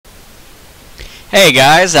Hey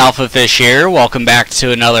guys, AlphaFish here. Welcome back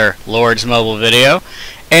to another Lords Mobile video.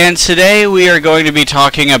 And today we are going to be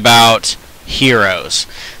talking about heroes.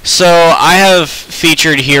 So I have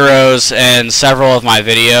featured heroes in several of my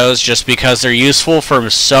videos just because they're useful for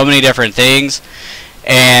so many different things.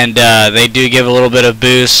 And they do give a little bit of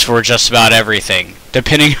boost for just about everything,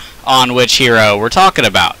 depending on which hero we're talking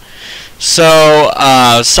about. So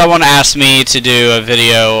someone asked me to do a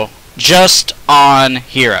video just on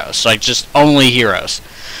heroes, like just only heroes.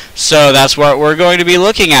 So that's what we're going to be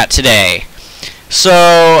looking at today.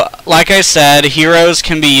 So like I said, heroes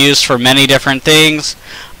can be used for many different things.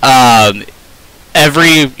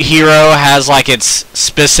 Every hero has like its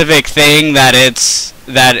specific thing that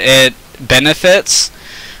it benefits.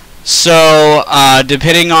 So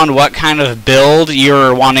depending on what kind of build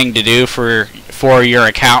you're wanting to do for your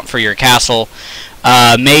account, for your castle,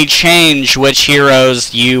 may change which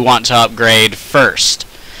heroes you want to upgrade first.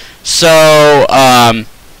 So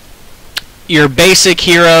your basic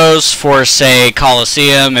heroes for, say,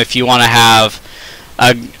 Colosseum, if you want to have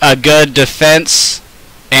a good defense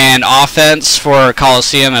and offense for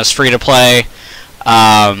Colosseum as free to play.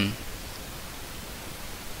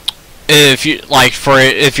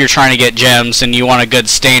 If you're trying to get gems and you want a good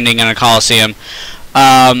standing in a Colosseum,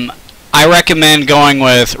 I recommend going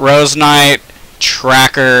with Rose Knight,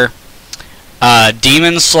 Tracker,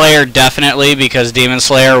 Demon Slayer definitely, because Demon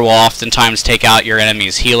Slayer will oftentimes take out your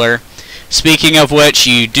enemy's healer. Speaking of which,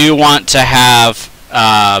 you do want to have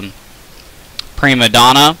Prima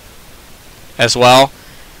Donna as well.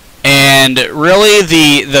 And really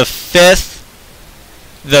the fifth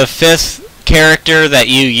character that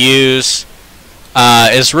you use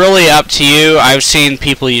is really up to you. I've seen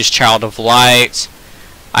people use Child of Light.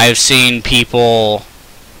 I've seen people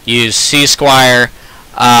use Sea Squire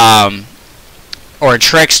or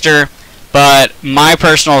Trickster, but my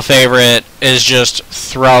personal favorite is just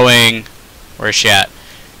throwing, where's she at?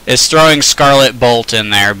 Is throwing Scarlet Bolt in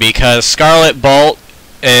there, because Scarlet Bolt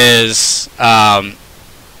is a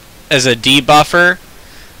debuffer.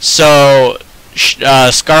 So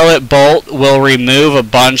Scarlet Bolt will remove a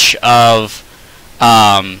bunch of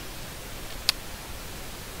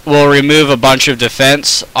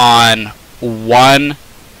defense on one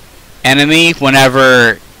enemy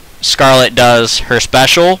whenever Scarlet does her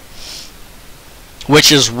special,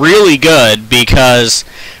 which is really good because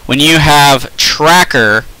when you have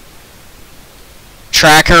Tracker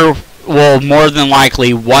will more than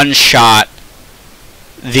likely one-shot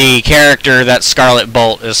the character that Scarlet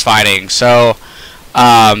Bolt is fighting. So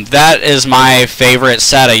that is my favorite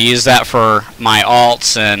set. I use that for my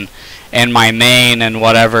alts and my main and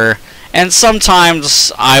whatever. And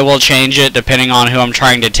sometimes I will change it depending on who I'm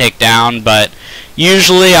trying to take down, but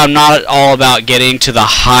usually I'm not all about getting to the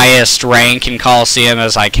highest rank in Colosseum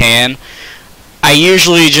as I can. I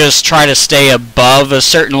usually just try to stay above a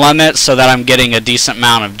certain limit so that I'm getting a decent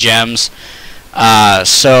amount of gems.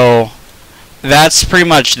 So that's pretty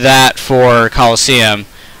much that for Colosseum.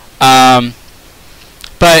 But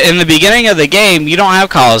in the beginning of the game, you don't have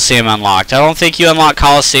Colosseum unlocked. I don't think you unlock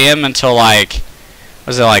Colosseum until like,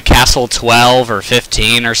 was it like Castle 12 or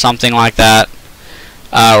 15 or something like that,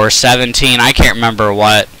 or 17? I can't remember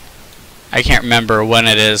when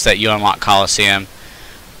it is that you unlock Colosseum.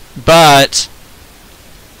 But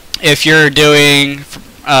if you're doing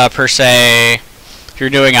per se, if you're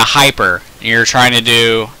doing a hyper, you're trying to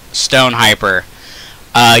do Stone Hyper,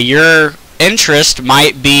 your interest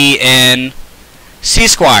might be in Sea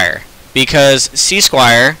Squire, because Sea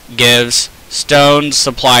Squire gives stone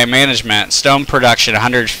supply management, stone production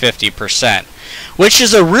 150%, which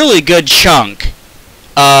is a really good chunk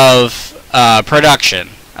of production.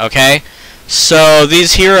 Okay, so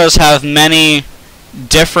these heroes have many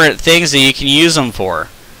different things that you can use them for.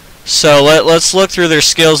 So let's look through their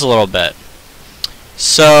skills a little bit.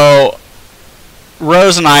 So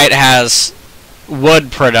Rose Knight has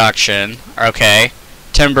wood production, okay,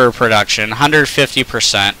 timber production,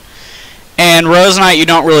 150%. And Rose Knight you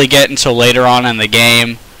don't really get until later on in the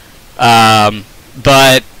game,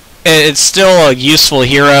 but it's still a useful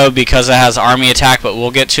hero because it has army attack, but we'll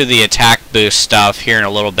get to the attack boost stuff here in a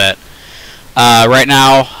little bit. Right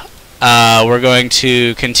now, we're going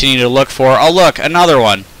to continue to look for, oh look, another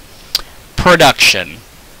one, production.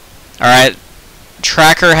 Alright,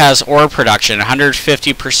 Tracker has ore production,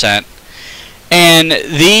 150%. And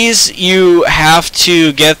these, you have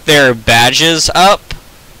to get their badges up.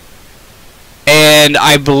 And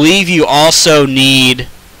I believe you also need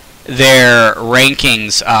their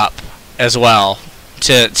rankings up as well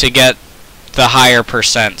to get the higher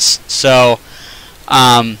percents. So,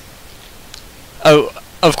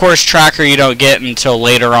 of course, Tracker you don't get until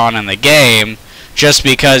later on in the game. just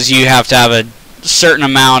because you have to have a certain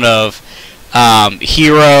amount of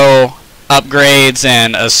hero upgrades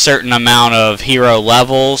and a certain amount of hero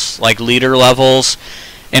levels, like leader levels,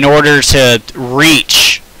 in order to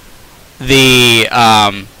reach the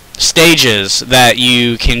stages that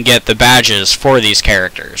you can get the badges for these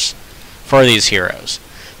characters, for these heroes.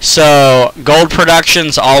 So gold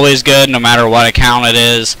production's always good no matter what account it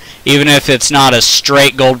is, even if it's not a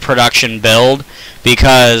straight gold production build,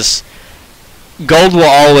 because gold will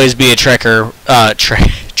always be a trickle.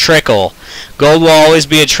 Gold will always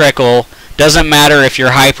be a trickle. Doesn't matter if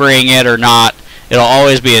you're hypering it or not, it'll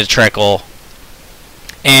always be a trickle.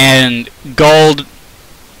 And gold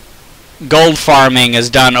farming is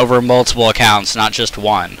done over multiple accounts, not just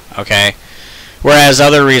one, okay? Whereas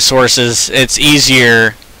other resources, it's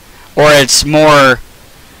easier, or it's more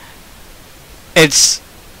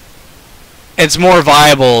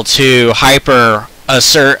viable to hyper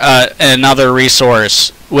another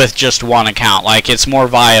resource with just one account. Like, it's more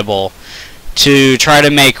viable to try to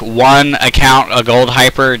make one account a gold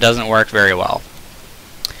hyper. It doesn't work very well.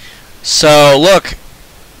 So look,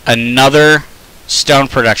 another stone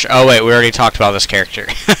production. Oh wait, we already talked about this character.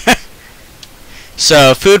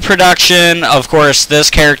 So food production, of course, this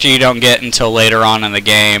character you don't get until later on in the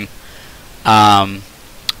game.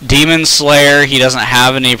 Demon Slayer, he doesn't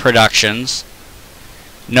have any productions.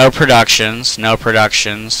 No productions, no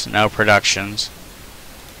productions, no productions.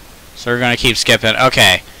 So we're gonna keep skipping.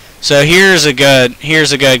 Okay, so here's a good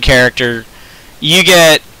character. You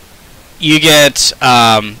get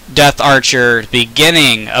Death Archer at the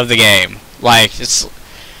beginning of the game. Like,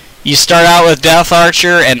 you start out with Death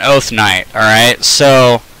Archer and Oath Knight. All right,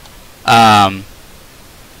 so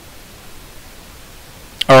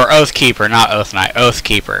or Oath Keeper, not Oath Knight, Oath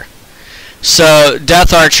Keeper. So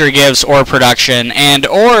Death Archer gives ore production, and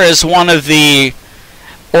ore is the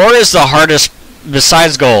hardest,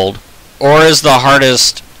 besides gold. Ore is the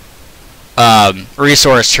hardest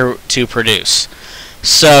resource to produce.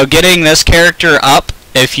 So getting this character up,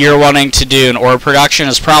 if you're wanting to do an ore production,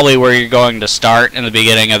 is probably where you're going to start in the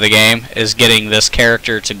beginning of the game, is getting this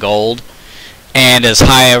character to gold and as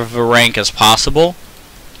high of a rank as possible.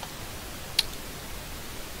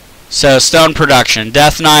 So stone production,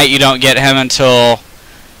 Death Knight, you don't get him until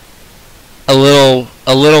a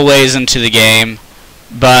little ways into the game,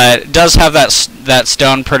 but it does have that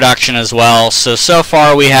stone production as well. So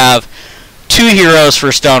far we have 2 heroes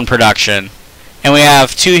for stone production, and we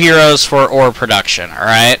have 2 heroes for ore production. All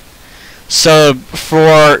right. So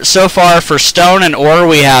far for stone and ore,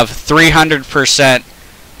 we have 300%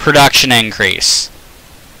 production increase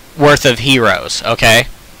worth of heroes. Okay.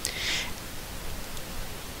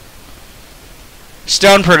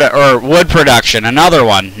 Wood production, another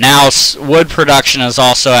one. Now wood production is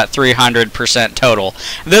also at 300% total.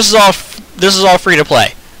 This is all free to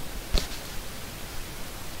play.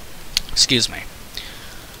 Excuse me.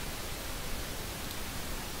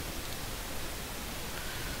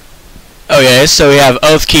 Okay, so we have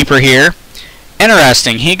Oathkeeper here.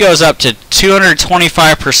 Interesting, he goes up to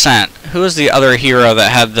 225%. Who is the other hero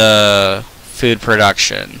that had the food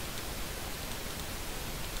production?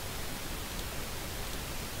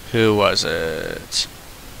 Who was it?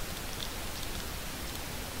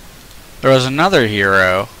 There was another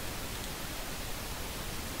hero.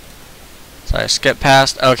 So I skipped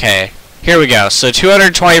past. Okay, here we go. So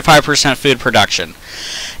 225% food production.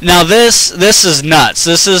 Now this is nuts.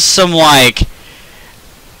 This is some, like,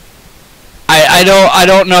 I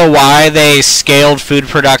don't know why they scaled food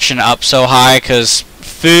production up so high, because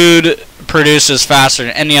food produces faster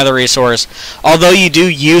than any other resource, although you do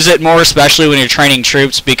use it more, especially when you're training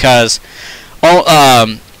troops, because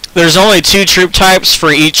there's only 2 troop types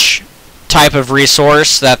for each type of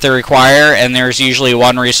resource that they require, and there's usually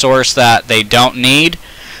 1 resource that they don't need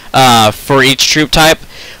for each troop type,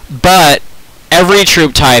 but every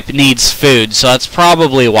troop type needs food, so that's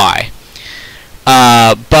probably why.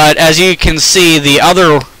 But as you can see, the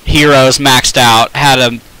other heroes maxed out had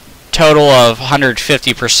a total of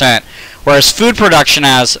 150%, whereas food production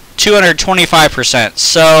has 225%.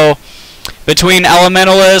 So between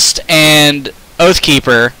Elementalist and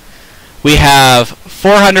Oathkeeper, we have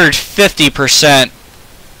 450%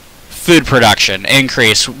 food production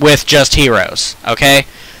increase with just heroes. Okay,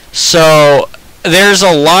 so there's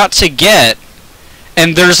a lot to get,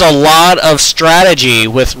 and there's a lot of strategy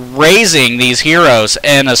with raising these heroes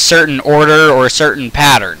in a certain order or a certain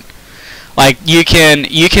pattern. Like, you can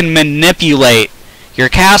manipulate your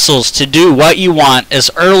castles to do what you want as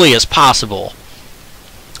early as possible.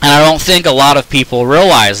 And I don't think a lot of people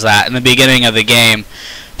realize that in the beginning of the game.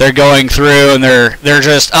 they're going through and they're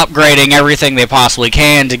just upgrading everything they possibly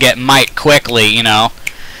can to get might quickly, you know,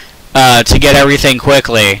 to get everything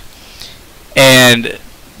quickly. And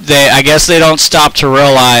I guess they don't stop to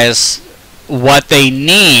realize what they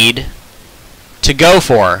need to go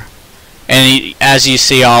for. And as you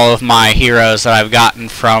see, all of my heroes that I've gotten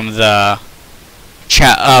from the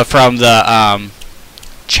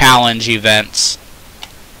challenge events,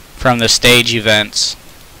 from the stage events.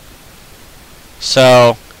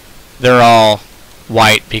 So they're all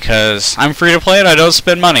white because I'm free to play and I don't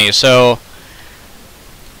spend money. So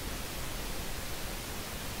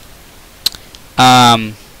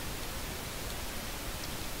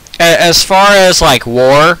as far as like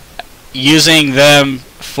war, using them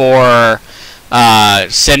for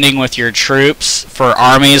sending with your troops for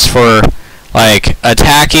armies for like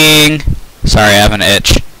attacking. Sorry, I have an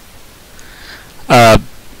itch.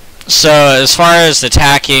 So as far as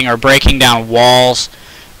attacking or breaking down walls,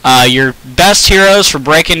 your best heroes for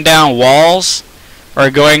breaking down walls are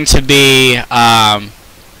going to be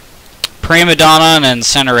Prima Donna and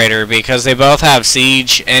Incinerator, because they both have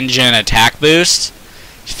Siege Engine attack boost,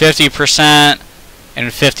 50%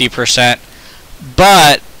 and 50%.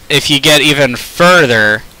 But if you get even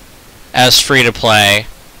further as free to play,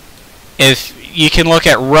 if you can look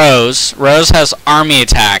at Rose. Rose has army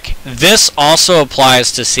attack. This also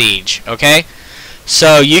applies to Siege, okay?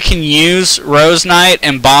 So you can use Rose Knight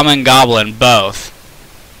and Bombing Goblin, both.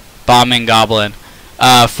 Bombing Goblin,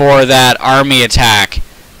 for that army attack.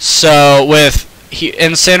 So with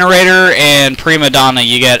Incinerator and Prima Donna,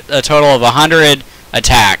 you get a total of 100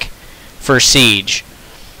 attack for Siege.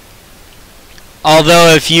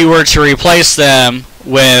 Although if you were to replace them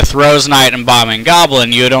with Rose Knight and Bombing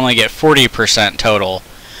Goblin, you would only get 40% total.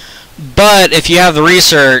 But if you have the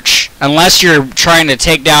research, unless you're trying to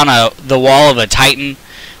take down the wall of a Titan,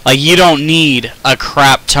 like, you don't need a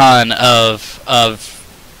crap ton of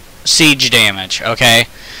siege damage, okay?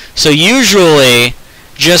 So usually,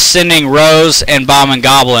 just sending Rose and Bombing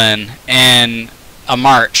Goblin in a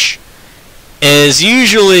march is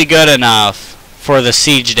usually good enough for the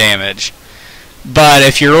siege damage. But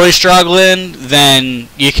if you're really struggling, then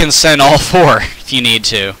you can send all four if you need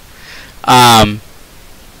to.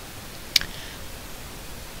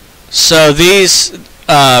 So these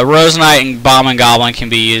Rose Knight and Bombing Goblin can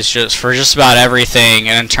be used for just about everything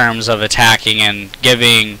in terms of attacking and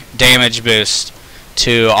giving damage boost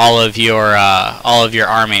to all of your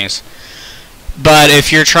armies. But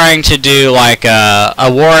if you're trying to do like a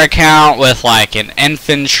war account with like an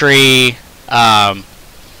infantry,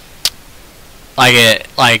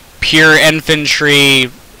 like pure infantry,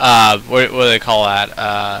 what do they call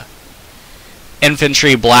that?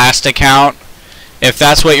 Infantry blast account. If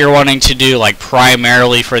that's what you're wanting to do, like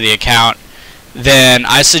primarily for the account, then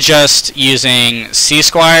I suggest using Sea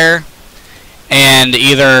Squire, and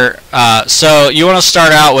either so you want to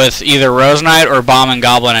start out with either Rose Knight or Bombing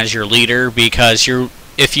Goblin as your leader, because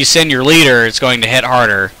if you send your leader, it's going to hit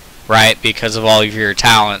harder, right? Because of all of your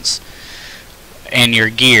talents and your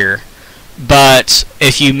gear. But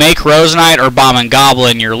if you make Rose Knight or Bombing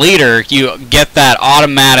Goblin your leader, you get that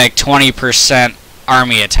automatic 20%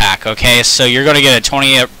 army attack, okay? So you're going to get a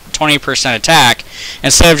 20% attack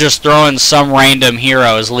instead of just throwing some random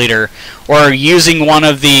hero as leader, or using one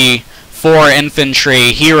of the 4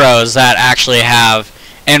 infantry heroes that actually have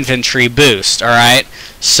infantry boost, alright?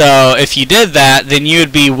 So if you did that, then you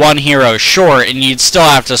would be 1 hero short, and you'd still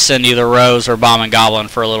have to send either Rose or Bombing Goblin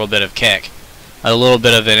for a little bit of kick, a little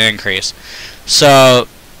bit of an increase. So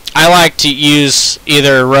I like to use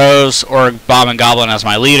either Rose or Bombing Goblin as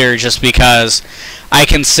my leader, just because I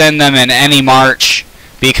can send them in any march,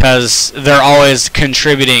 because they're always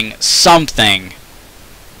contributing something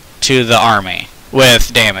to the army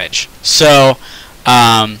with damage. So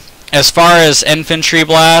as far as infantry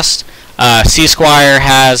blast, Sea Squire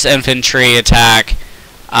has infantry attack,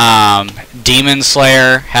 Demon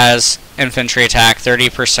Slayer has infantry attack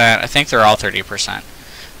 30%. I think they're all 30%.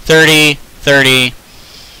 30, 30.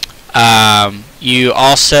 You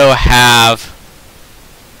also have,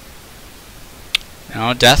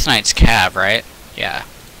 no, Death Knight's Cav, right? Yeah,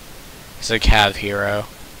 he's a Cav hero.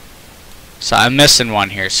 So I'm missing one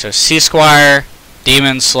here. So Sea Squire,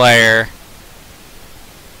 Demon Slayer.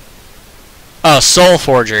 Oh, Soul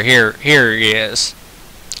Forger. Here he is.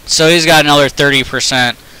 So he's got another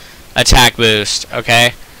 30% attack boost.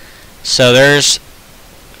 Okay. So there's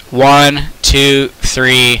 1, 2,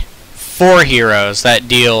 3, 4 heroes that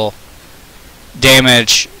deal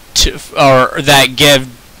damage to, or that give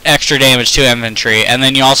extra damage to infantry, and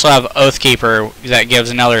then you also have Oathkeeper that gives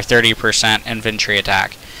another 30% infantry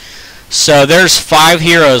attack. So there's 5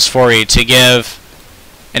 heroes for you to give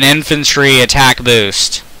an infantry attack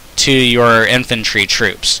boost to your infantry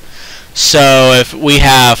troops. So if we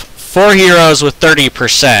have 4 heroes with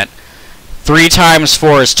 30%, 3 times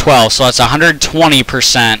 4 is 12, so that's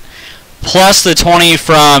 120%, plus the 20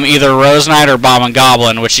 from either Rose Knight or Bomb and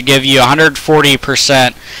Goblin, which would give you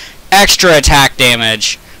 140% extra attack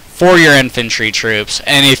damage for your infantry troops.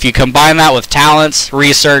 And if you combine that with talents,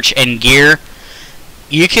 research, and gear,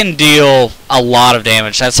 you can deal a lot of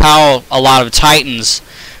damage. That's how a lot of Titans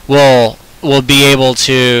will be able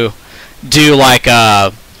to do like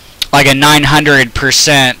a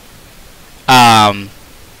 900%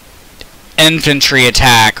 infantry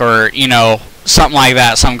attack, or something like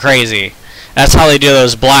that, something crazy. That's how they do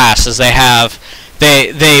those blasts. Is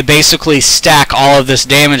they basically stack all of this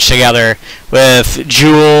damage together with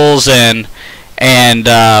jewels and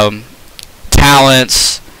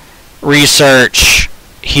talents, research,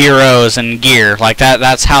 heroes, and gear. Like that.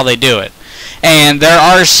 That's how they do it. And there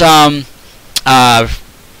are some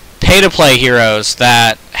pay-to-play heroes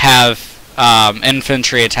that have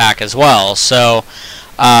infantry attack as well. So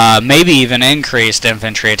maybe even increased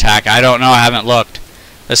infantry attack. I don't know. I haven't looked.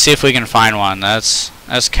 Let's see if we can find one. That's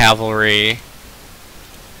cavalry.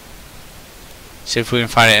 See if we can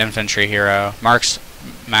find an infantry hero. Max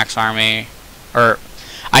army, or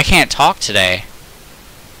I can't talk today.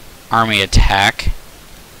 Army attack.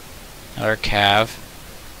 Another cav.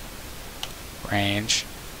 Range.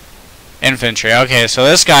 Infantry. Okay, so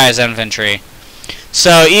this guy is infantry.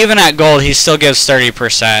 So even at gold, he still gives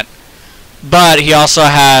 30%. But he also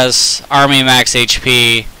has army max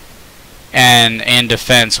HP and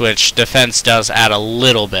defense, which defense does add a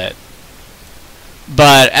little bit.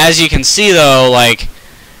 But as you can see though, like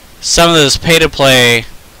some of this pay-to-play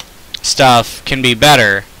stuff can be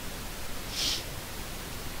better.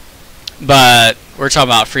 But we're talking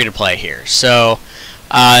about free-to-play here. So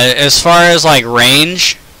as far as like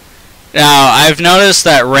range, now I've noticed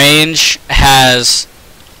that range has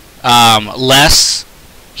less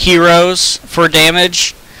heroes for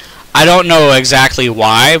damage. I don't know exactly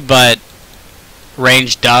why, but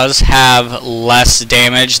range does have less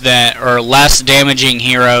damage than, or less damaging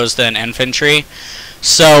heroes than infantry.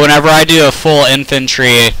 So whenever I do a full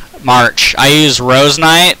infantry march, I use Rose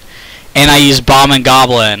Knight and I use Bomb and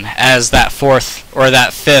Goblin as that 4th or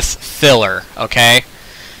that 5th filler, okay?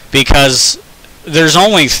 Because there's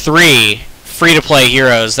only 3 free-to-play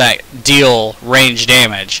heroes that deal range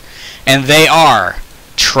damage, and they are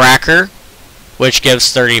Tracker, which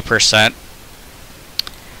gives 30%,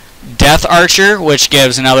 Death Archer, which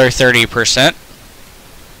gives another 30%,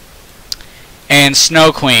 and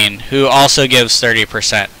Snow Queen, who also gives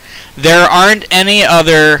 30%. There aren't any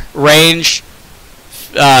other range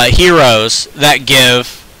heroes that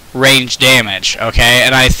give range damage, okay?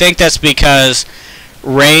 And I think that's because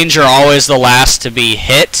range are always the last to be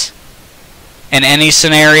hit in any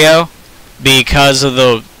scenario because of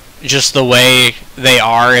just the way they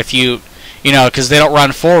are. If because they don't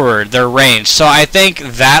run forward, they're ranged. So I think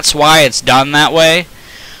that's why it's done that way.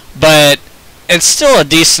 But it's still a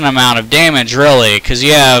decent amount of damage, really, because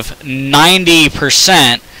you have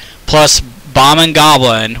 90% plus Bomb and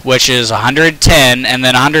Goblin, which is 110, and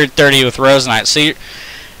then 130 with Rose Knight. So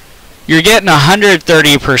you're getting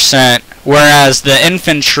 130%, whereas the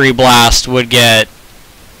infantry blast would get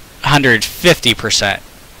 150%.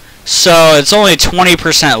 So it's only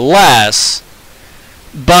 20% less,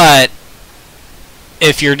 but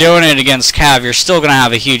if you're doing it against cav, you're still going to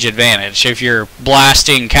have a huge advantage if you're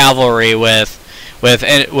blasting cavalry with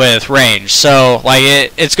range. So like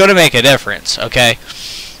it's going to make a difference, okay?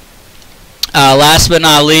 Last but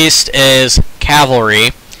not least is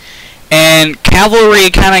cavalry, and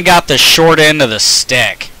cavalry kind of got the short end of the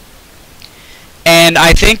stick. And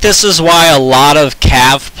I think this is why a lot of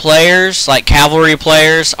cav players, like cavalry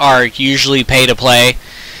players, are usually pay to play,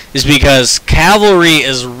 is because cavalry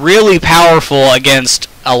is really powerful against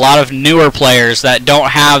a lot of newer players that don't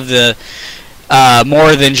have the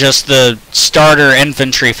more than just the starter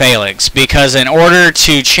infantry phalanx. Because in order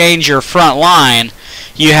to change your front line,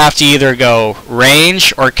 you have to either go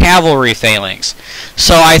range or cavalry phalanx.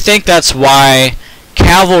 So I think that's why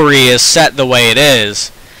cavalry is set the way it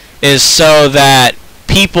is so that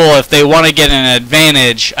people, if they want to get an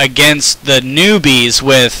advantage against the newbies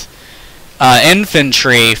with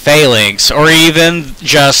infantry phalanx, or even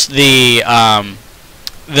just the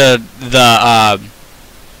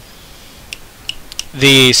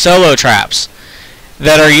solo traps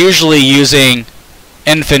that are usually using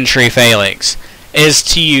infantry phalanx, is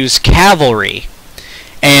to use cavalry.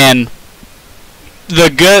 And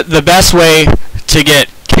the best way to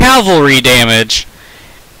get cavalry damage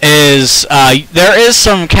is there is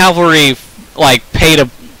some cavalry like pay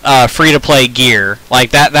free-to-play gear.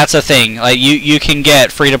 Like that's a thing. Like you can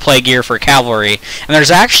get free-to-play gear for cavalry, and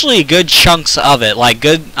there's actually good chunks of it, like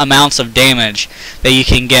good amounts of damage that you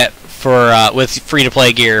can get for with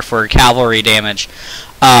free-to-play gear for cavalry damage.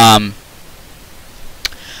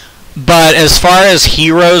 But as far as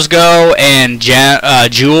heroes go and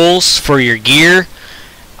jewels for your gear,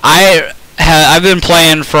 I've been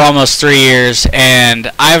playing for almost 3 years,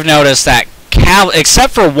 and I've noticed that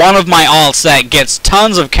except for one of my alts that gets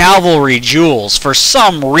tons of cavalry jewels for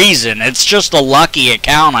some reason, it's just a lucky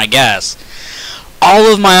account, I guess.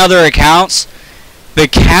 All of my other accounts, the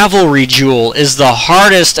cavalry jewel is the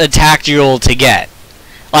hardest attack jewel to get.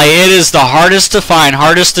 Like, it is the hardest to find,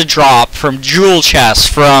 hardest to drop from jewel chests,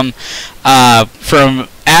 from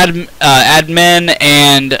admin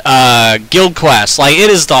and guild quests. Like, it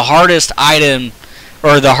is the hardest item,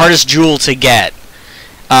 or the hardest jewel to get.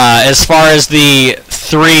 As far as the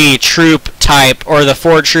 3 troop type or the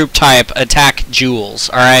 4 troop type attack jewels,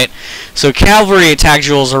 alright? So cavalry attack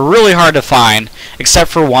jewels are really hard to find, except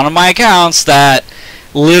for one of my accounts that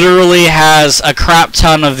literally has a crap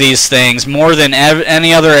ton of these things, more than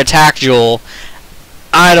any other attack jewel.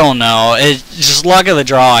 I don't know, it's just luck of the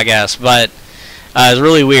draw, I guess, but it's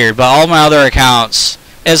really weird. But all my other accounts,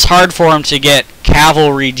 it's hard for them to get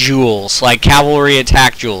cavalry jewels, like cavalry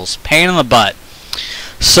attack jewels. Pain in the butt.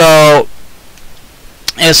 So,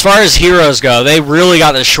 as far as heroes go, they really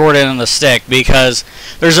got the short end of the stick, because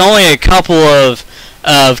there's only a couple of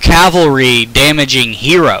cavalry damaging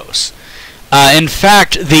heroes. In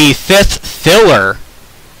fact, the 5th filler,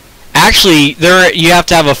 actually, you have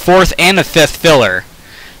to have a 4th and a 5th filler.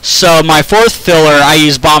 So my 4th filler, I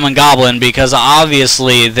use Bomb and Goblin because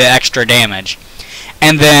obviously the extra damage.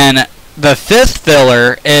 And then the 5th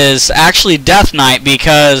filler is actually Death Knight,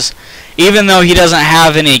 because even though he doesn't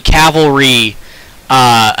have any cavalry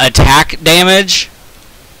attack damage,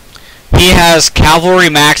 he has cavalry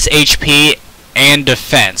max HP and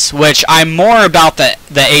defense, which I'm more about the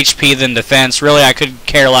HP than defense. Really, I could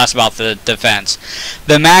care less about the defense.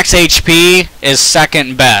 The max HP is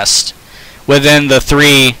second best within the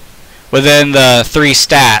three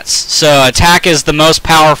stats. So attack is the most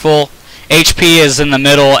powerful, HP is in the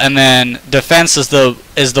middle, and then defense is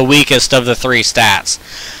the weakest of the 3 stats.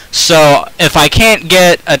 So if I can't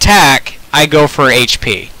get attack, I go for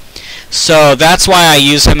HP. So that's why I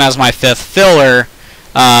use him as my 5th filler,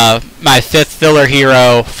 my 5th filler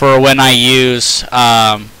hero for when I use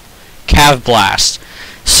Cav Blast.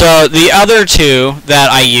 So the other 2 that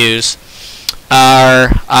I use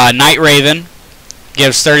are Night Raven,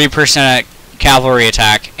 gives 30% cavalry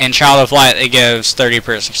attack, and Child of Light, it gives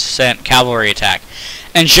 30% cavalry attack.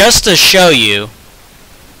 And just to show you,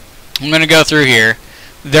 I'm going to go through here.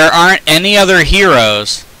 There aren't any other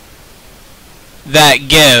heroes that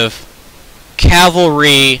give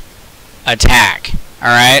cavalry attack.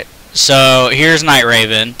 Alright, so here's Night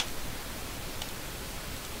Raven.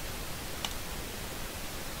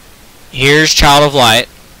 Here's Child of Light.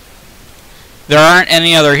 There aren't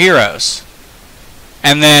any other heroes.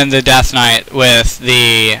 And then the Death Knight with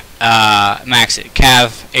the max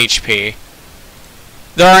Cav HP.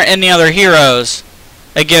 There aren't any other heroes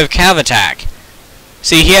that give Cav attack.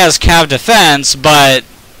 See, he has Cav defense, but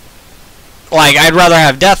like, I'd rather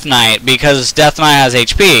have Death Knight because Death Knight has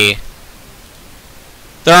HP.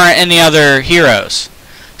 There aren't any other heroes.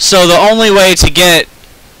 So the only way to get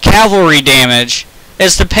cavalry damage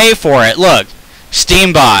is to pay for it. Look,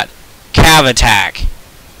 Steambot, Cav attack.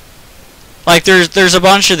 Like, there's a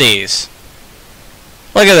bunch of these.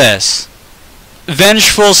 Look at this.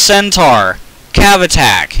 Vengeful Centaur, Cav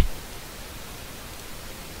attack.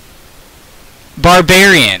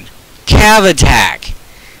 Barbarian, Cav attack.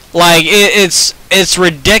 Like, it's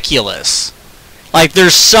ridiculous. Like,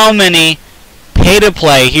 there's so many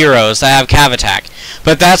pay-to-play heroes that have Cav attack.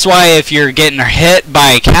 But that's why if you're getting hit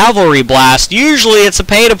by a cavalry blast, usually it's a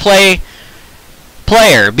pay-to-play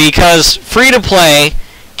player, because free-to-play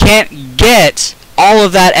can't get all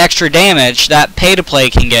of that extra damage that pay-to-play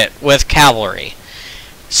can get with cavalry.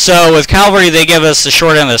 So with cavalry, they give us the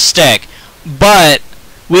short end of the stick, but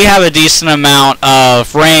we have a decent amount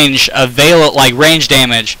of range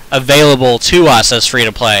damage available to us as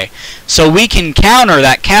free-to-play, so we can counter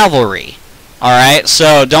that cavalry. Alright,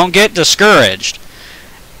 so don't get discouraged.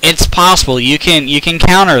 It's possible. You can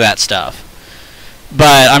counter that stuff.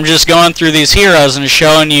 But I'm just going through these heroes and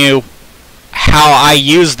showing you how I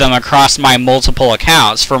use them across my multiple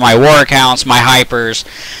accounts. For my war accounts, my hypers.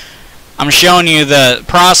 I'm showing you the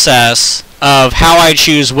process of how I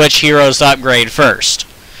choose which heroes to upgrade first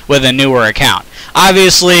with a newer account.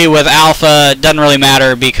 Obviously, with Alpha, it doesn't really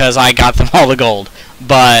matter because I got them all the gold.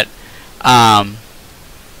 But,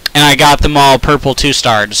 and I got them all purple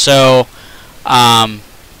 2-starred. So I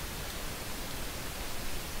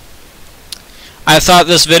thought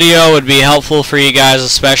this video would be helpful for you guys,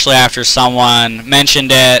 especially after someone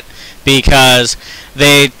mentioned it, because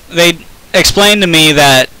they explained to me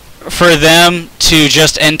that for them to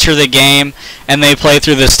just enter the game and they play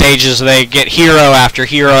through the stages, they get hero after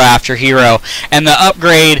hero after hero, and the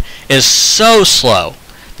upgrade is so slow.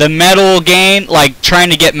 The medal gain, like trying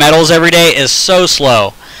to get medals every day, is so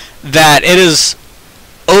slow that it is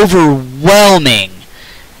overwhelming.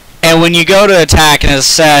 And when you go to attack and it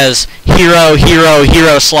says hero, hero,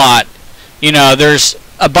 hero slot, you know, there's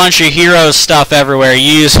a bunch of hero stuff everywhere.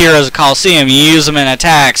 You use heroes at Coliseum, you use them in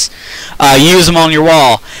attacks, you use them on your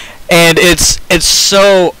wall. And it's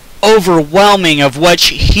so overwhelming of which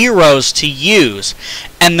heroes to use.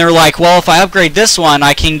 And they're like, well, if I upgrade this one,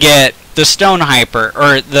 I can get the stone hyper,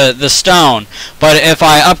 or the stone. But if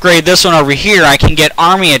I upgrade this one over here, I can get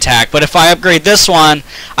army attack. But if I upgrade this one,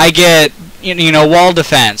 I get, you know, wall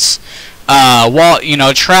defense,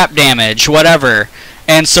 trap damage, whatever.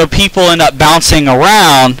 And so people end up bouncing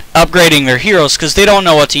around upgrading their heroes because they don't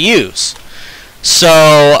know what to use.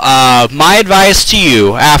 So my advice to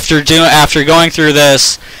you, after going through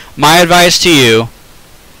this, my advice to you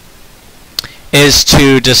is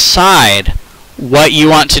to decide what you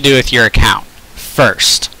want to do with your account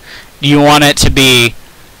first. Do you want it to be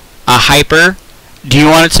a hyper? Do you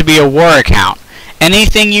want it to be a war account?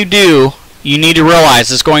 Anything you do, you need to realize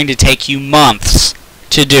is going to take you months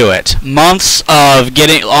to do it. Months of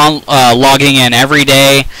getting on, logging in every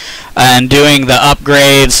day and doing the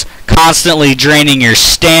upgrades, constantly draining your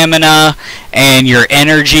stamina and your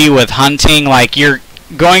energy with hunting. Like, you're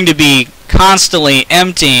going to be constantly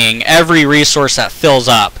emptying every resource that fills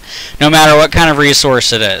up, no matter what kind of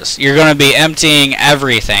resource it is. You're going to be emptying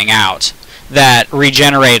everything out that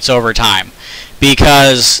regenerates over time,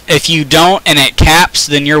 because if you don't and it caps,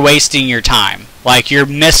 then you're wasting your time. Like, you're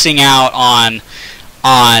missing out on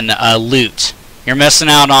loot. You're missing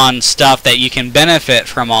out on stuff that you can benefit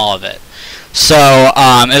from all of it. So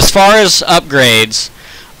as far as upgrades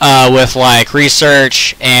with like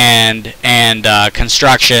research and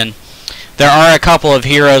construction, there are a couple of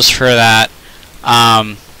heroes for that.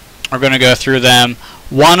 We're going to go through them.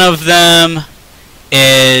 One of them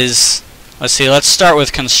is, let's start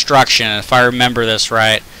with construction, if I remember this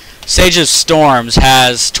right. Sage of Storms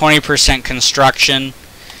has 20% construction.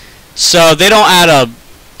 So they don't add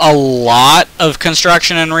a lot of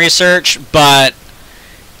construction and research, but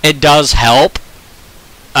it does help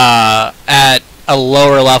at a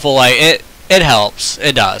lower level. Like it helps.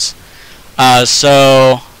 It does.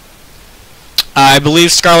 So I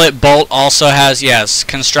believe Scarlet Bolt also has, yes,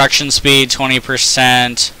 construction speed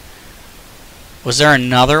 20%. Was there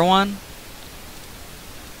another one?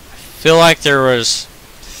 I feel like there was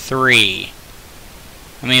 3.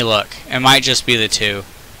 Let me look. It might just be the 2.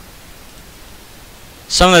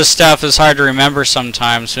 Some of this stuff is hard to remember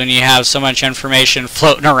sometimes when you have so much information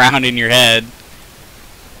floating around in your head.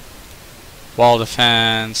 Wall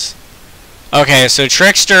defense. Okay, so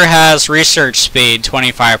Trickster has research speed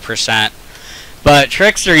 25%. But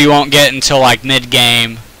Trickster you won't get until like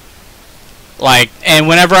mid-game. And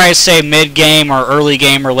whenever I say mid-game or early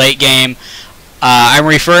game or late game, I'm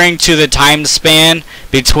referring to the time span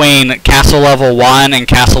between Castle Level 1 and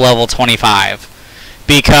Castle Level 25.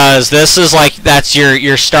 Because this is like, that's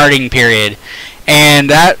your starting period. And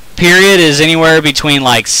that period is anywhere between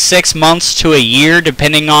like 6 months to a year,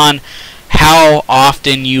 depending on how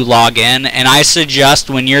often you log in. And I suggest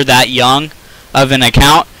when you're that young of an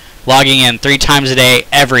account, logging in 3 times a day,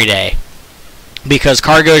 every day. Because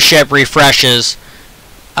Cargo Ship refreshes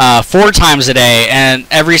 4 times a day and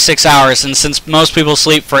every 6 hours. And since most people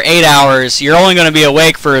sleep for 8 hours, you're only going to be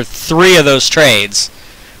awake for 3 of those trades.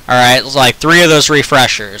 Alright, it's like 3 of those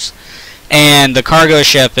refreshers. And the Cargo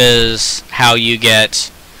Ship is how you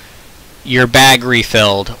get your bag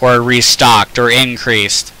refilled or restocked or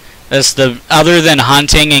increased. That's the, other than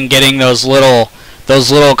hunting and getting those little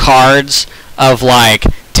cards of like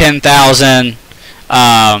 10,000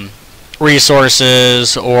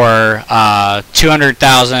 resources or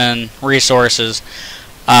 200,000 resources.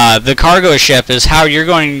 The Cargo Ship is how you're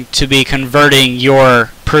going to be converting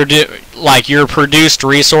your produced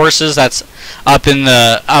resources. That's up in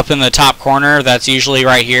the top corner. That's usually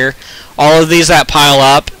right here. All of these that pile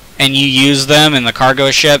up and you use them in the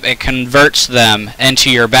Cargo Ship, it converts them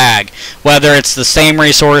into your bag, whether it's the same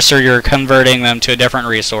resource or you're converting them to a different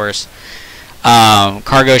resource.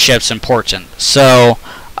 Cargo Ship's important. So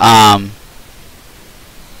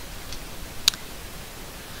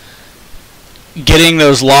getting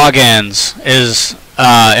those logins is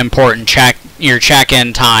important. Your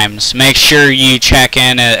check-in times. Make sure you check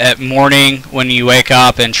in at morning when you wake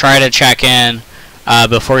up, and try to check in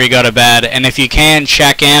before you go to bed. And if you can,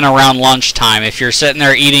 check in around lunchtime. If you're sitting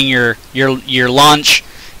there eating your lunch,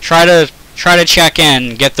 try to check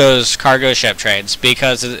in, get those cargo ship trades,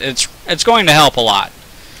 because it's going to help a lot.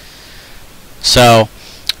 So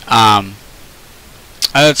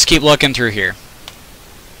let's keep looking through here.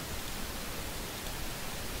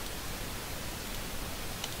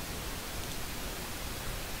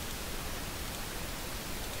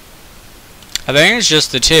 I think it's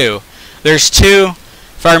just the two. There's two,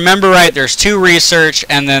 if I remember right, there's 2 research,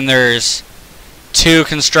 and then there's 2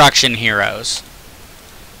 construction heroes.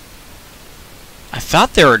 I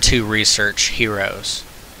thought there were 2 research heroes.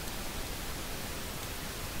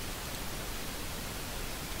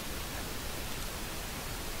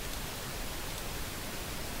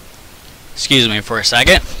 Excuse me for a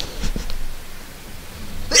second.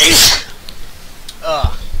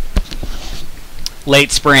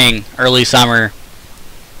 Late spring, early summer,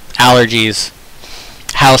 allergies,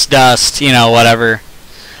 house dust, you know, whatever.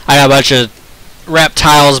 I got a bunch of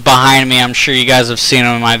reptiles behind me. I'm sure you guys have seen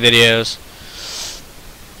them in my videos.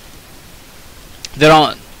 They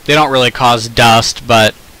don't really cause dust,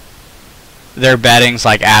 but their bedding's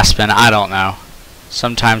like aspen. I don't know.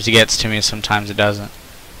 Sometimes it gets to me, sometimes it doesn't.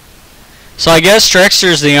 So I guess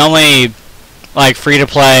Trickster's the only like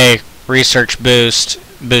free-to-play research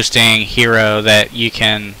boosting hero that you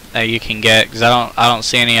can get, because I don't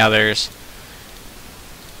see any others.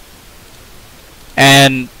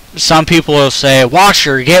 And some people will say,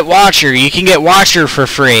 Watcher, get Watcher. You can get Watcher for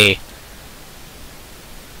free.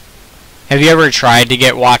 Have you ever tried to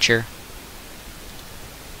get Watcher?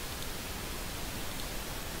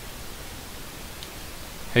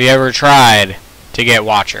 Have you ever tried to get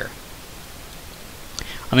Watcher?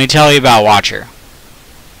 Let me tell you about Watcher.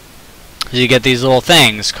 You get these little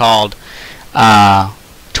things called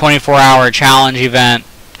 24-hour challenge event,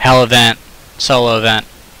 hell event, solo event.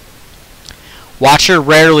 Watcher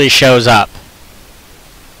rarely shows up.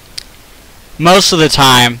 Most of the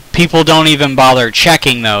time, people don't even bother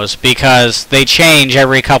checking those because they change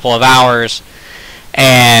every couple of hours,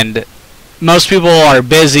 and most people are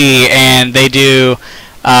busy and they do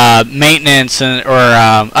maintenance or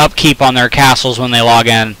upkeep on their castles when they log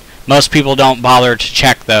in. Most people don't bother to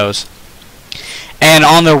check those. And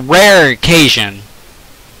on the rare occasion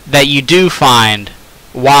that you do find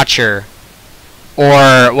Watcher,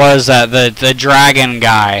 or what is that, the dragon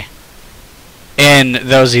guy in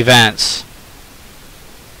those events,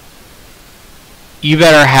 you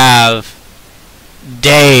better have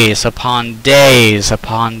days upon days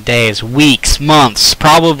upon days, weeks, months,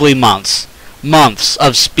 probably months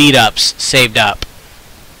of speed ups saved up.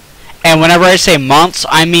 And whenever I say months,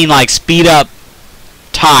 I mean like speed up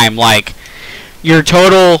time, like your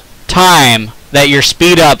total time that your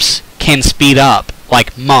speed ups can speed up,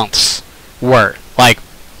 like months worth, like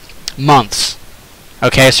months.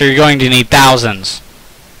 Okay, so you're going to need thousands,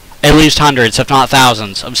 at least hundreds, if not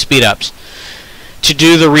thousands, of speed ups to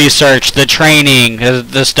do the research, the training,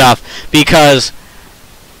 the stuff, because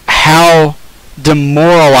how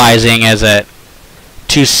demoralizing is it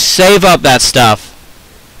to save up that stuff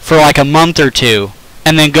for like a month or two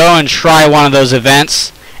and then go and try one of those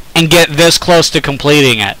events and get this close to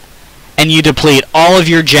completing it, and you deplete all of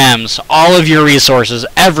your gems, all of your resources,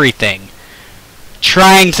 everything,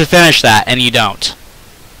 trying to finish that, and you don't.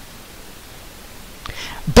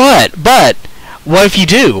 But what if you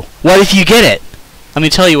do? What if you get it? Let me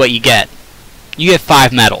tell you what you get. You get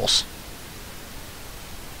 5 medals.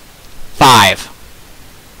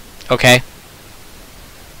 5. Okay?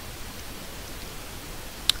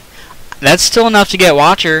 That's still enough to get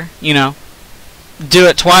Watcher, you know. Do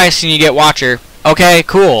it twice and you get Watcher. Okay,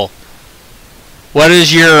 cool. What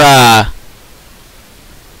does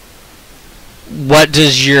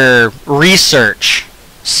your research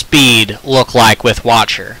speed look like with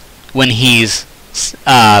Watcher when he's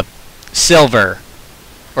silver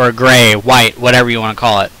or gray, white, whatever you want to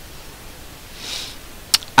call it?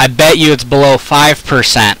 I bet you it's below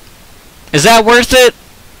 5%. Is that worth it?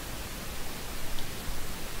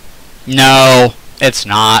 No, it's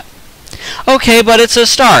not. Okay, but it's a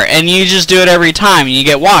start, and you just do it every time, and you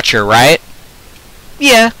get Watcher, right?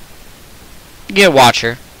 Yeah. You get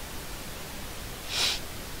Watcher.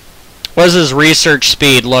 What does his research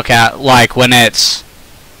speed look like when it's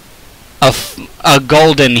a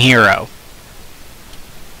golden hero?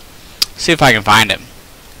 See if I can find him.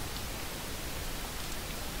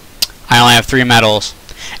 I only have 3 medals.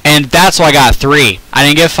 And that's why I got 3. I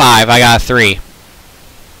didn't get 5, I got 3.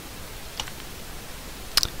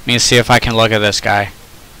 Let me see if I can look at this guy.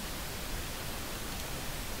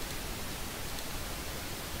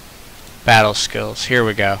 Battle skills. Here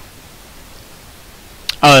we go.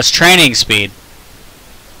 Oh, it's training speed.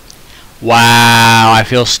 Wow, I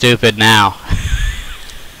feel stupid now.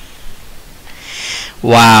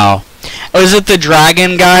 Wow. Oh, is it the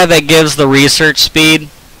dragon guy that gives the research speed?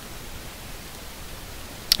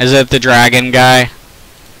 Is it the dragon guy?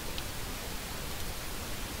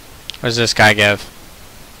 What does this guy give?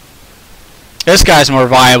 This guy's more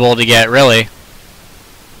viable to get, really.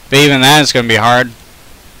 But even then, it's going to be hard.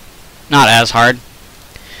 Not as hard.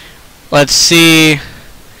 Let's see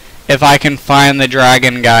if I can find the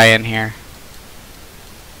dragon guy in here,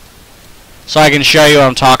 so I can show you what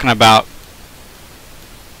I'm talking about.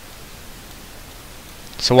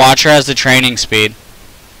 So Watcher has the training speed.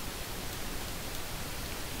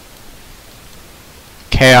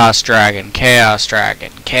 Chaos Dragon, Chaos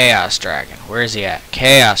Dragon, Chaos Dragon. Where is he at?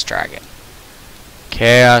 Chaos Dragon.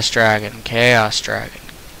 Chaos Dragon, Chaos Dragon.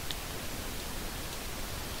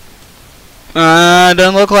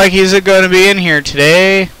 Doesn't look like he's going to be in here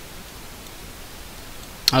today.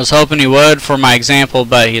 I was hoping he would for my example,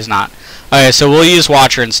 but he's not. Okay, so we'll use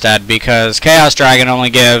Watcher instead, because Chaos Dragon only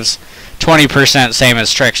gives 20% same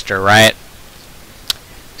as Trickster, right?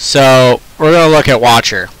 So we're going to look at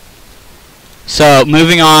Watcher. So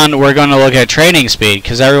moving on, we're going to look at training speed,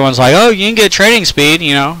 because everyone's like, oh, you can get training speed,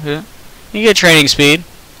 you know. You can get training speed.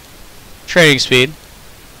 Training speed.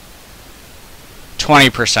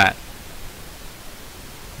 20%.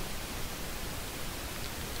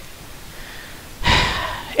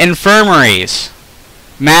 Infirmaries.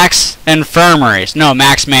 Max infirmaries. No,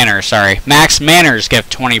 max manners, sorry. Max manners give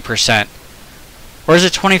 20%. Or is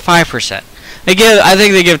it 25%? I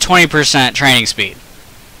think they give 20% training speed.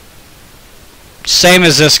 Same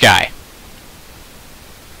as this guy.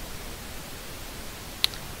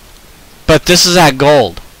 But this is at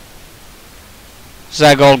gold. This is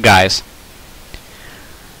at gold, guys.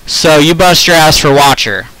 So you bust your ass for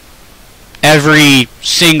Watcher every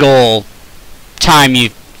single time you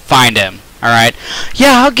find him. Alright?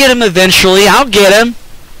 Yeah, I'll get him eventually. I'll get him.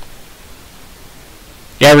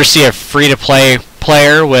 You ever see a free-to-play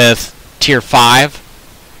player with tier 5?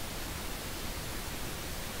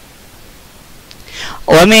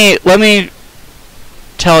 Let me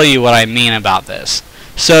tell you what I mean about this.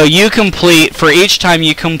 So you complete, for each time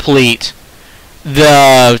you complete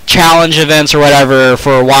the challenge events or whatever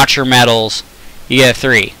for Watcher medals, you get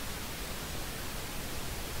 3.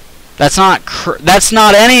 That's not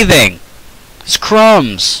anything. It's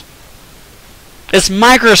crumbs. It's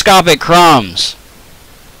microscopic crumbs.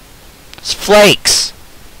 It's flakes.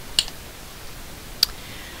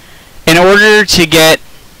 In order to get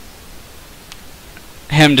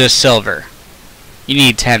him to silver, you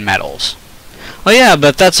need 10 medals. Well, yeah,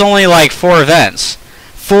 but that's only like 4 events.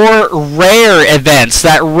 4 rare events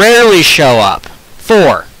that rarely show up.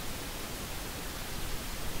 4.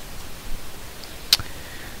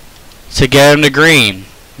 To get him to green,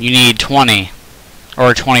 you need 20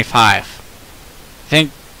 or 25. I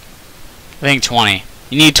think 20.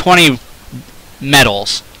 You need 20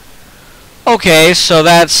 medals. Okay, so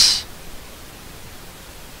that's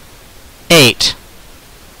 8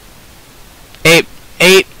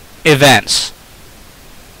 events.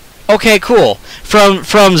 Okay, cool.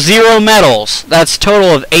 From 0 medals, that's a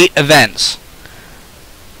total of 8 events.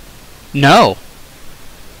 No,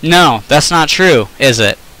 that's not true, is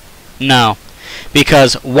it? No,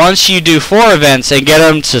 because once you do 4 events and get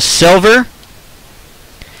them to silver,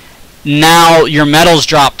 now your medals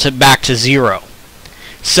drop back to 0.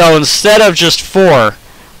 So instead of just 4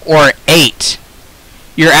 or 8,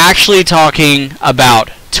 you're actually talking about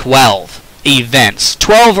 12 events.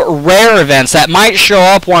 12 rare events that might show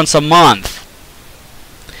up once a month.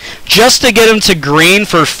 Just to get them to green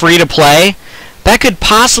for free to play, that could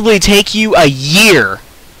possibly take you a year.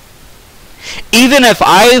 Even if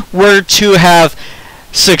I were to have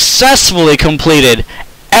successfully completed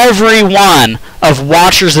every one of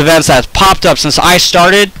Watcher's events that's popped up since I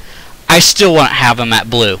started, I still wouldn't have them at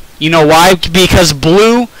blue. You know why? Because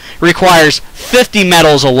blue requires 50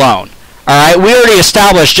 medals alone. Alright, we already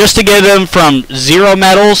established just to get them from 0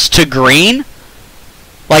 medals to green,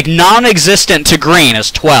 like non-existent to green,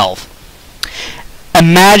 is 12.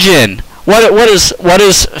 Imagine, what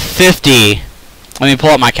is 50? Let me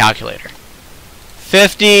pull up my calculator.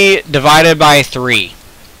 50 divided by 3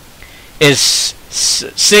 is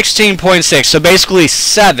 16.6, so basically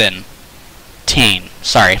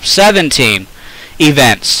 17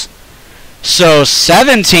 events. So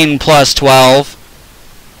 17 plus 12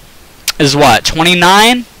 is what,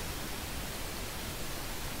 29?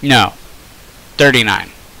 No, 39.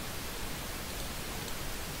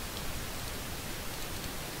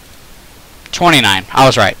 29. I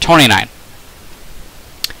was right. 29.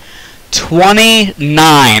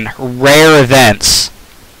 29 rare events.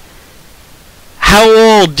 How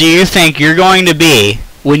old do you think you're going to be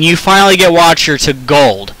when you finally get Watcher to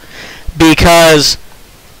gold? Because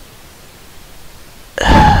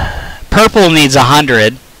purple needs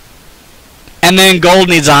 100, and then gold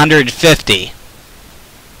needs 150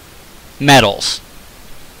 medals.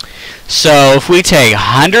 So if we take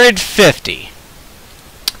 150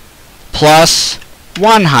 plus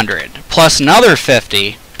 100 plus another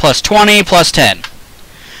 50 plus 20 plus 10,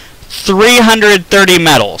 330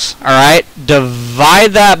 medals, alright?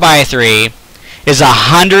 Divide that by 3 is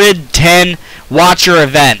 110 Watcher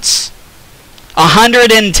events.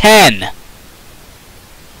 110!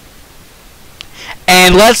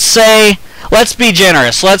 And let's be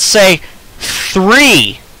generous, let's say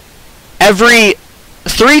 3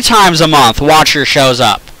 times a month Watcher shows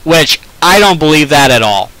up, which I don't believe that at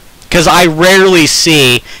all, because I rarely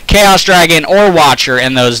see Chaos Dragon or Watcher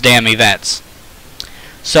in those damn events.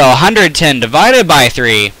 So 110 divided by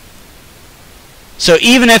 3, so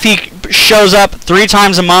even if he shows up 3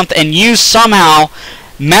 times a month and you somehow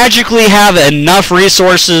magically have enough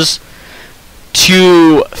resources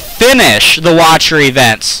to finish the Watcher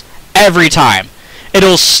events every time,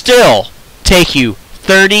 it'll still take you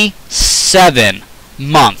 37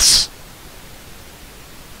 months.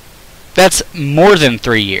 That's more than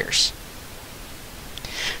 3 years.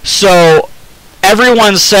 So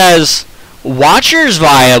everyone says Watcher's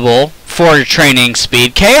viable for training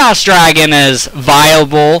speed. Chaos Dragon is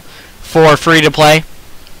viable for free to play.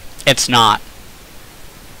 It's not.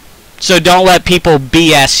 So don't let people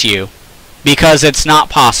BS you, because it's not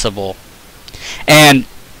possible. And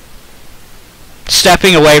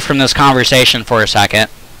stepping away from this conversation for a second,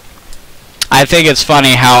 I think it's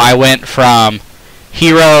funny how I went from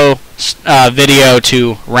hero video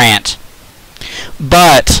to rant.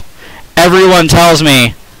 But everyone tells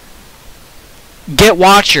me, get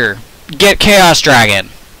Watcher, get Chaos Dragon.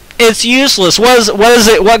 It's useless.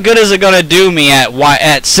 What good is it going to do me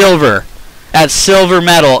at silver,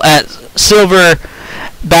 medal, at silver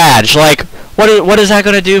badge? Like, what is that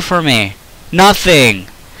going to do for me? Nothing.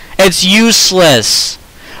 It's useless.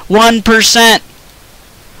 1%,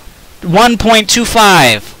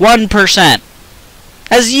 1.25, 1%.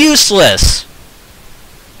 That's useless.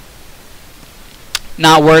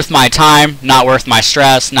 Not worth my time, not worth my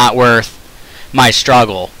stress, not worth my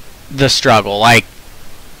struggle. The struggle. Like,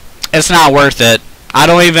 it's not worth it. I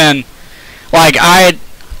don't even, like, I'd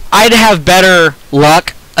have better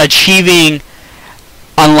luck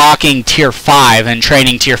unlocking tier 5 and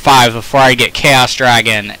training tier 5 before I get Chaos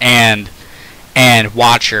Dragon and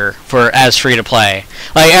Watcher as free to play.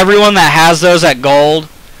 Like, everyone that has those at gold,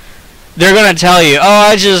 they're gonna tell you, oh,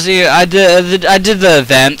 I did the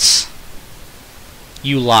events.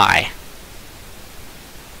 You lie.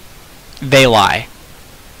 They lie.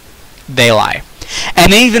 They lie.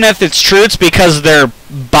 And even if it's true, it's because they're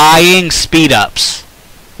buying speed ups.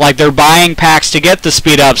 Like, they're buying packs to get the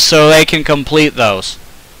speed ups so they can complete those.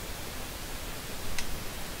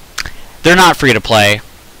 They're not free to play.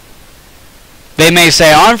 They may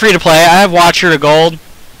say, oh, I'm free to play, I have Watcher to gold.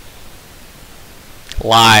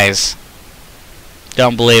 Lies.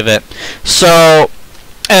 Don't believe it. So,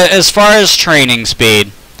 as far as training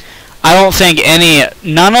speed, I don't think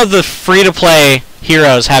none of the free-to-play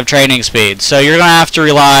heroes have training speed. So you're gonna have to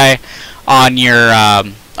rely on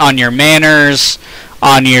your manners,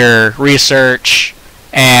 on your research,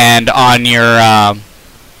 and on your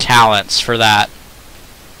talents for that.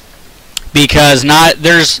 Because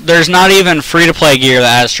there's not even free-to-play gear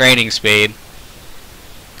that has training speed.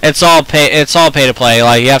 It's all pay to play.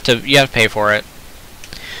 Like, you have to pay for it.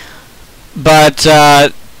 But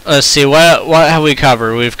let's see, what have we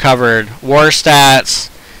covered? We've covered war stats,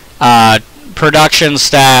 production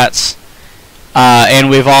stats, and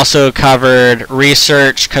we've also covered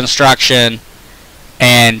research, construction,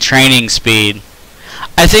 and training speed.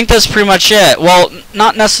 I think that's pretty much it. Well,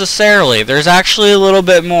 not necessarily. There's actually a little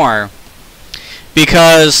bit more,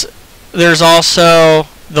 because there's also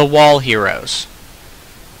the wall heroes,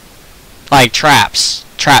 like traps,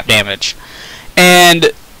 trap damage,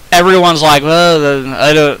 and everyone's like,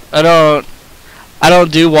 well, I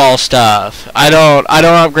don't do wall stuff. I don't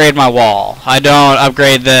upgrade my wall. I don't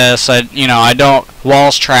upgrade this.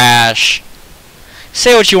 Wall's trash.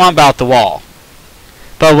 Say what you want about the wall,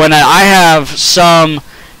 but when I have some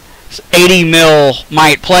 80 mil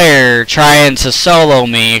might player trying to solo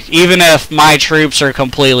me, even if my troops are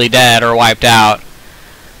completely dead or wiped out,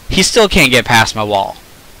 he still can't get past my wall.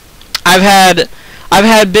 I've had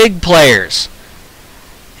big players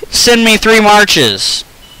send me 3 marches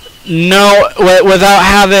No, without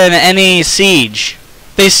having any siege,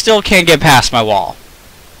 they still can't get past my wall.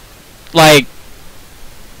 Like,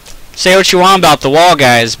 say what you want about the wall,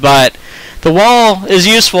 guys, but the wall is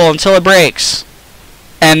useful until it breaks.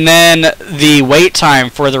 And then the wait time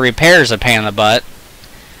for the repair is a pain in the butt.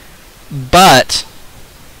 But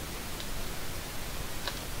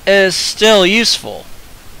it is still useful.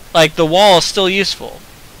 Like, the wall is still useful.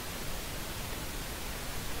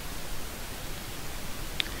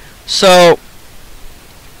 So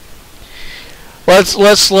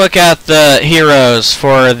let's look at the heroes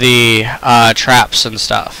for the traps and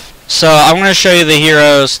stuff. So I'm going to show you the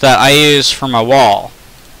heroes that I use for my wall.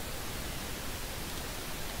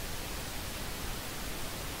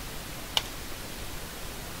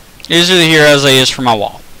 These are the heroes I use for my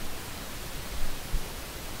wall.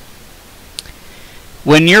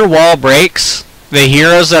 When your wall breaks, the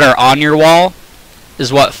heroes that are on your wall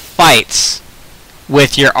is what fights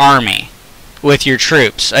with your army, with your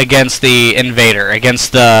troops against the invader,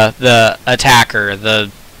 against the attacker,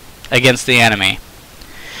 against the enemy.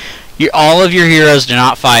 All of your heroes do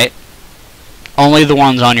not fight, only the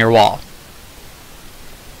ones on your wall.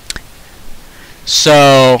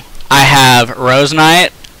 So I have Rose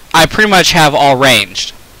Knight. I pretty much have all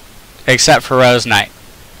ranged, except for Rose Knight.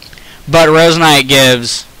 But Rose Knight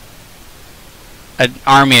gives an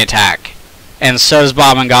army attack, and so does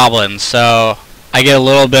Bob and Goblin, so I get a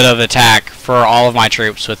little bit of attack for all of my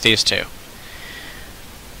troops with these two.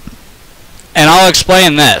 And I'll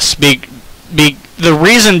explain this. The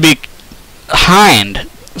reason behind,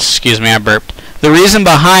 excuse me, I burped. The reason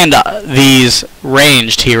behind these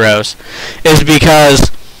ranged heroes is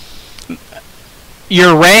because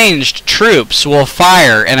your ranged troops will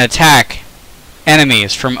fire and attack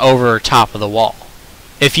enemies from over top of the wall.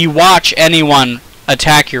 If you watch anyone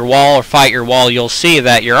attack your wall or fight your wall, you'll see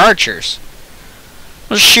that your archers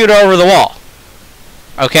will shoot over the wall.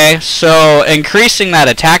 Okay, so increasing that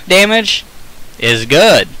attack damage is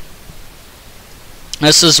good.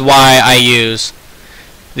 This is why I use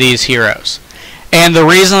these heroes. And the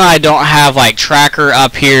reason I don't have like Tracker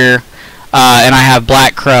up here and I have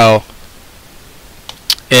Black Crow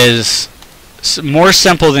is more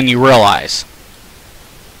simple than you realize.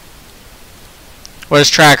 What does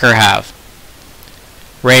Tracker have?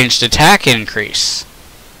 Ranged attack increase,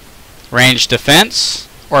 ranged defense,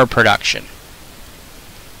 or production.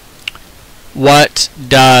 What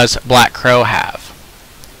does Black Crow have?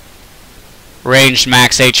 Ranged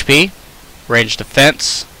max HP, ranged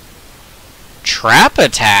defense, trap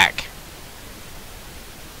attack.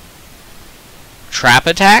 Trap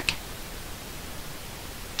attack?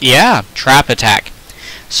 Yeah, trap attack.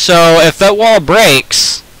 So if that wall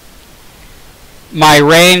breaks, my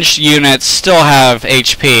ranged units still have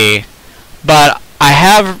HP, but I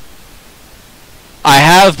have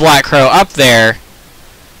Black Crow up there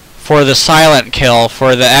for the silent kill,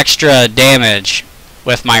 for the extra damage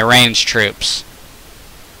with my ranged troops.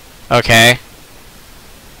 Okay?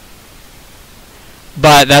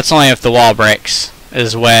 But that's only if the wall breaks,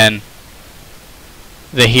 is when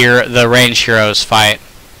the ranged heroes fight.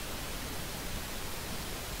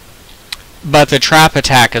 But the trap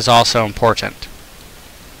attack is also important.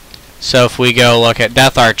 So if we go look at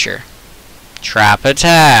Death Archer, trap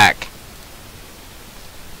attack.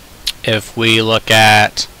 If we look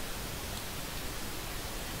at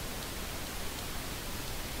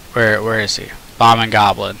where is he? Bomb and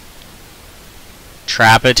Goblin.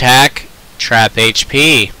 Trap attack, trap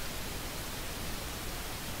HP.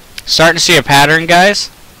 Starting to see a pattern, guys?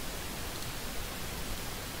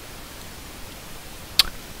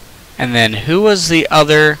 And then who was the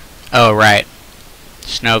other? Oh, right.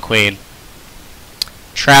 Snow Queen.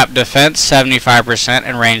 Trap defense 75%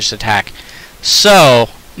 and ranged attack. So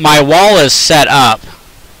my wall is set up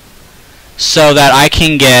so that I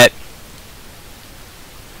can get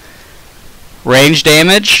range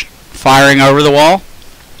damage firing over the wall,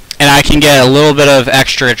 and I can get a little bit of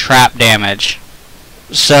extra trap damage.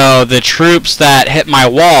 So the troops that hit my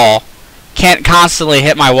wall can't constantly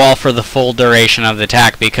hit my wall for the full duration of the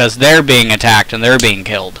attack because they're being attacked and they're being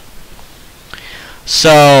killed.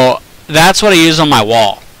 So that's what I use on my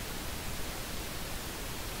wall.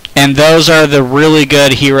 And those are the really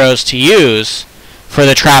good heroes to use for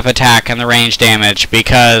the trap attack and the range damage,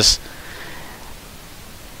 because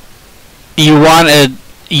you want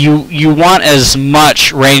as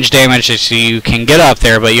much range damage as you can get up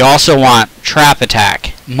there, but you also want trap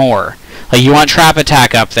attack more. Like, you want trap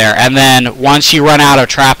attack up there, and then once you run out of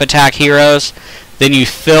trap attack heroes, then you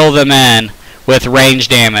fill them in with range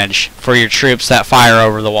damage for your troops that fire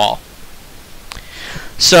over the wall.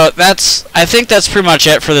 So I think that's pretty much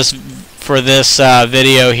it for for this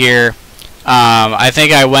video here. I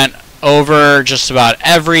think I went over just about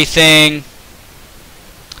everything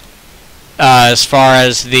as far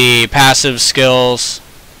as the passive skills.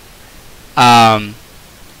 Honestly,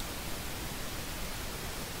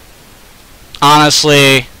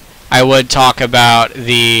 I would talk about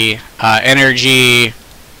the energy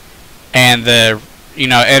and the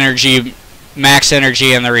max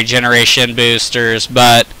energy and the regeneration boosters,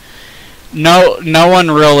 but no one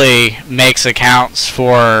really makes accounts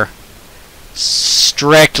for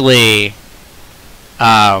strictly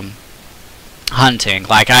hunting.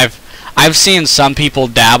 Like I've seen some people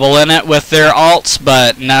dabble in it with their alts,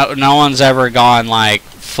 but no one's ever gone like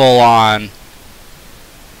full on.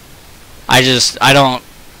 I don't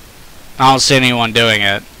see anyone doing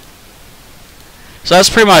it. So that's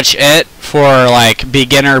pretty much it for like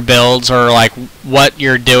beginner builds, or like what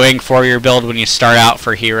you're doing for your build when you start out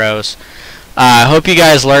for heroes. I hope you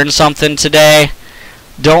guys learned something today.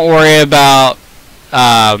 Don't worry about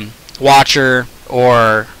Watcher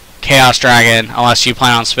or Chaos Dragon unless you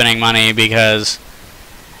plan on spending money, because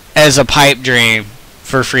it's a pipe dream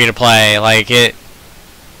for free to play. Like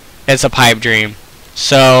it's a pipe dream.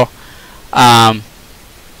 So I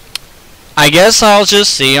guess I'll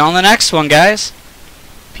just see you on the next one, guys.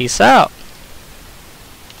 Peace out.